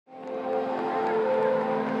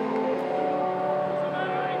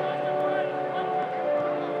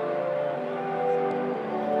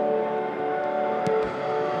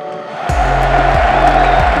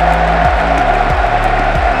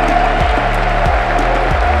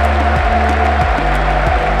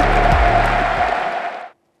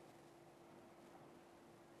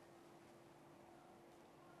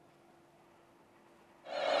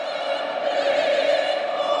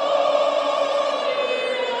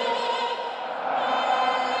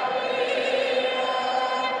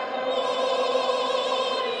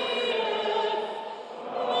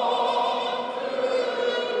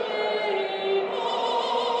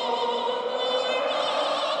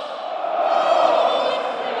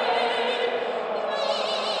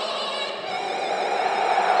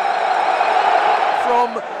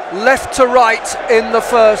left to right in the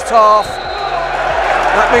first half.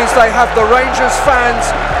 That means they have the Rangers fans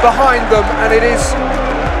behind them, and it is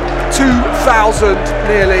 2,000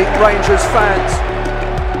 nearly Rangers fans.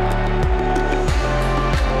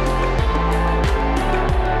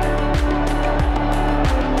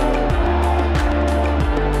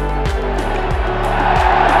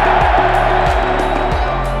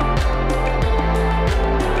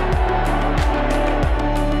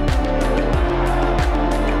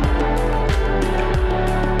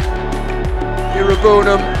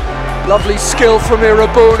 Irabunum, lovely skill from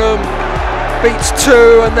Irabunum, beats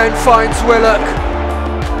two and then finds Willock.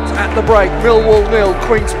 At the break, Millwall 0,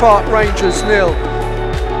 Queen's Park Rangers 0.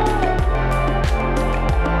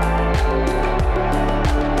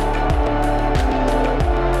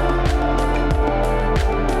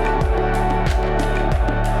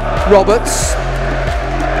 Roberts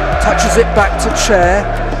touches it back to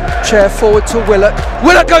Chair forward to Willock.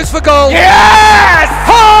 Willock goes for goal. Yes!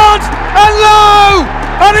 Hard and low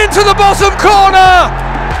and into the bottom corner,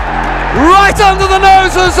 right under the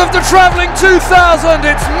noses of the travelling 2,000.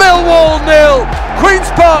 It's Millwall 0,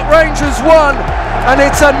 Queen's Park Rangers 1, and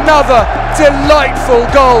it's another delightful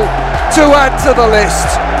goal to add to the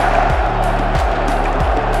list.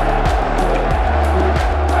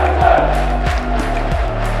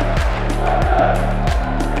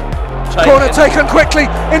 Corner taken quickly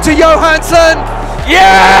into Johansson.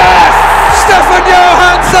 Yes! Stefan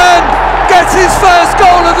Johansson gets his first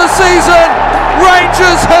goal of the season.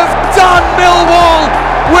 Rangers have done Millwall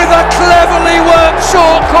with a cleverly worked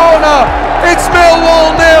short corner. It's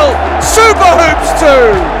Millwall 0, Super Hoops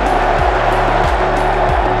 2.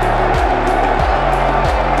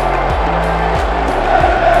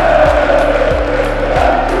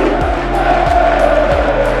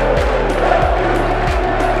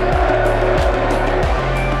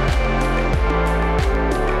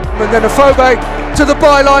 And then Afobe to the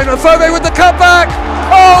byline, Afobe with the cutback.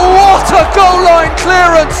 Oh, what a goal line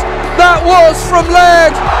clearance that was from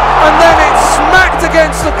Laird, and then it smacked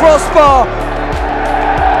against the crossbar.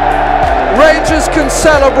 Rangers can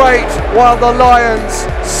celebrate while the Lions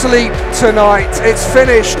sleep tonight. It's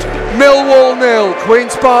finished. Millwall 0,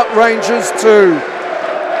 Queen's Park Rangers 2.